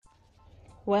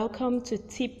Welcome to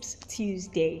Tips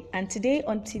Tuesday, and today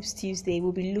on Tips Tuesday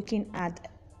we'll be looking at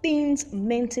things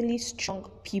mentally strong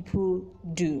people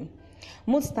do.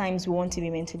 Most times we want to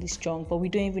be mentally strong, but we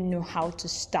don't even know how to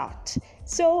start.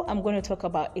 So I'm going to talk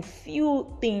about a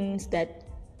few things that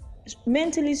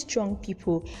mentally strong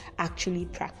people actually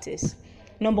practice.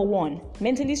 Number one,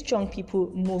 mentally strong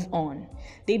people move on.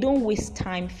 They don't waste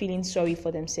time feeling sorry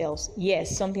for themselves.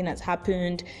 Yes, something has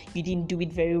happened, you didn't do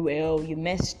it very well, you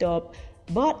messed up,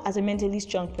 but as a mentally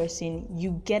strong person,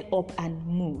 you get up and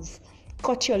move.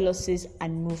 Cut your losses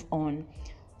and move on.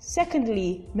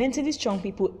 Secondly, mentally strong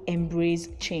people embrace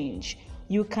change.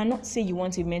 You cannot say you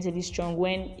want to be mentally strong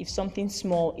when if something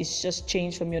small is just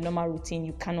changed from your normal routine,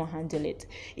 you cannot handle it.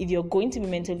 If you're going to be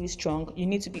mentally strong, you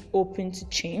need to be open to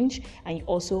change, and you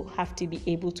also have to be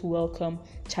able to welcome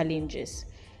challenges.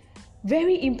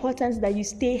 Very important that you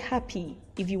stay happy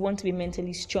if you want to be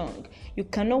mentally strong. You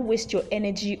cannot waste your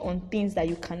energy on things that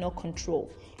you cannot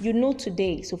control. You know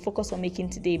today, so focus on making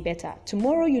today better.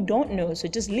 Tomorrow you don't know, so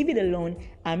just leave it alone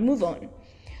and move on.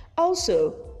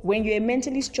 Also, when you're a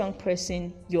mentally strong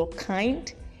person, you're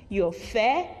kind, you're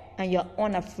fair, and you're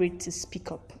unafraid to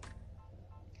speak up.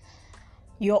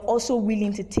 You're also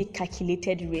willing to take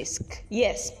calculated risk.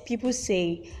 Yes, people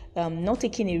say not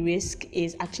taking a risk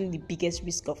is actually the biggest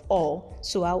risk of all.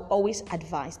 So I'll always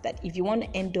advise that if you want to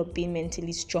end up being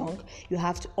mentally strong, you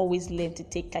have to always learn to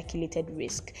take calculated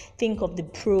risk. Think of the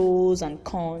pros and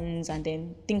cons, and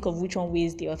then think of which one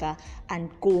weighs the other and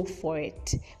go for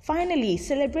it. Finally,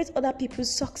 celebrate other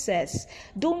people's success.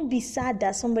 Don't be sad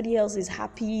that somebody else is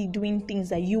happy doing things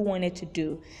that you wanted to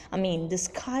do. I mean, the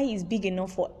sky is big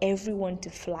enough for everyone to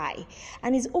fly,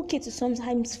 and it's okay to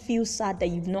sometimes feel sad that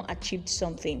you've not achieved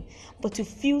something, but to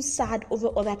feel sad over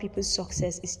other people's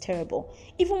success is terrible.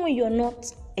 Even when you're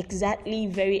not exactly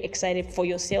very excited for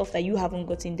yourself that you haven't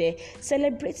gotten there,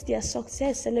 celebrate their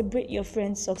success, celebrate your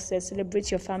friend's success, celebrate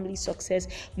your family's success,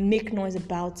 make noise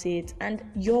about it, and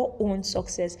your own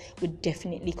success would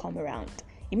definitely come around.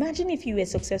 Imagine if you were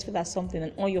successful at something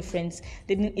and all your friends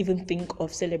didn't even think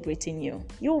of celebrating you.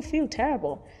 You'll feel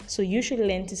terrible. So you should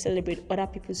learn to celebrate other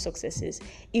people's successes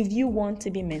if you want to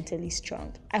be mentally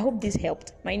strong. I hope this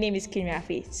helped. My name is Kim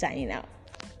Rafi, signing out.